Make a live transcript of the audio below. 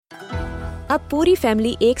अब पूरी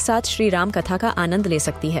फैमिली एक साथ श्री राम कथा का आनंद ले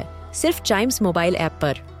सकती है सिर्फ चाइम्स मोबाइल ऐप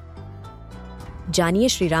पर। जानिए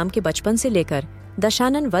श्री राम के बचपन से लेकर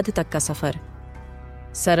दशानन वध तक का सफर।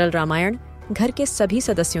 सरल रामायण घर के सभी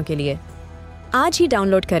सदस्यों के लिए। आज ही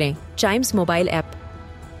डाउनलोड करें चाइम्स मोबाइल ऐप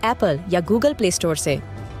एप्पल या गूगल प्ले स्टोर से।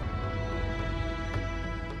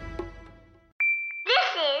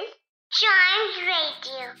 This is Chimes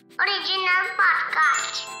Radio original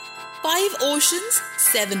podcast. 5 oceans,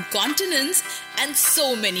 7 continents, and so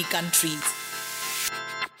many countries.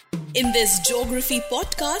 In this geography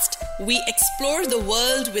podcast, we explore the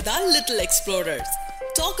world with our little explorers.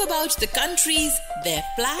 Talk about the countries, their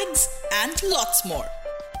flags, and lots more.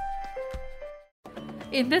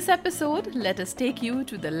 In this episode, let us take you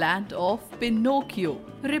to the land of Pinocchio,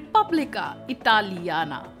 Repubblica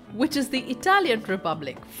Italiana, which is the Italian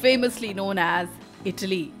Republic, famously known as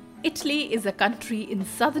Italy. Italy is a country in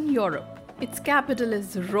southern Europe. Its capital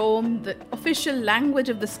is Rome. The official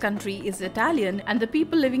language of this country is Italian, and the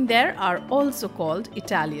people living there are also called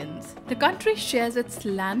Italians. The country shares its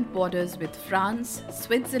land borders with France,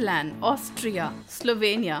 Switzerland, Austria,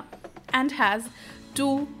 Slovenia, and has 2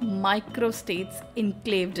 microstates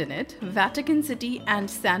enclaved in it, Vatican City and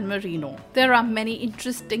San Marino. There are many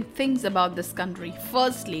interesting things about this country.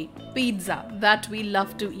 Firstly, pizza, that we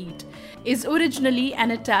love to eat, is originally an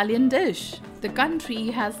Italian dish. The country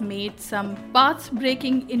has made some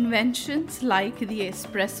path-breaking inventions like the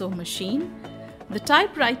espresso machine, the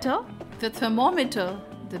typewriter, the thermometer,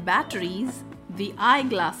 the batteries, the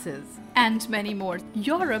eyeglasses, and many more.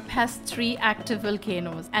 Europe has 3 active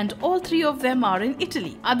volcanoes, and all 3 of them are in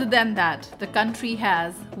Italy. Other than that, the country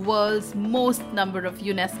has world's most number of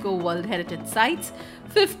UNESCO World Heritage Sites,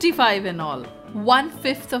 55 in all.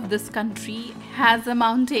 1/5 of this country has a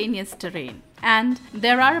mountainous terrain, and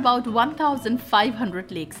there are about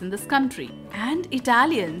 1,500 lakes in this country. And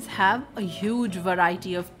Italians have a huge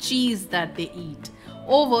variety of cheese that they eat.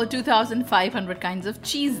 Over 2,500 kinds of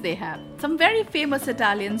cheese they have. Some very famous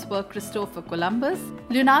Italians were Christopher Columbus,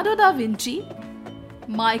 Leonardo da Vinci,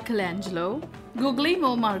 Michelangelo,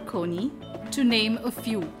 Guglielmo Marconi, to name a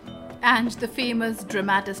few. And the famous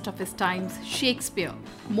dramatist of his times, Shakespeare.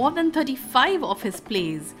 More than 35 of his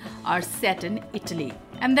plays are set in Italy.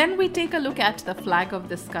 And then we take a look at the flag of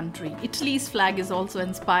this country. Italy's flag is also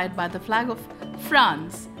inspired by the flag of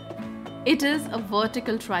France. It is a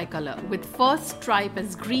vertical tricolor with first stripe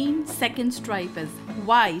as green, second stripe as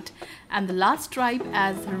white, and the last stripe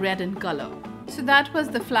as red in color. So that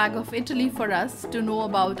was the flag of Italy for us to know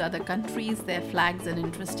about other countries, their flags, and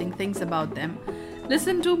interesting things about them.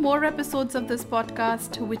 Listen to more episodes of this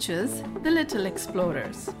podcast, which is The Little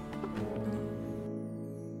Explorers.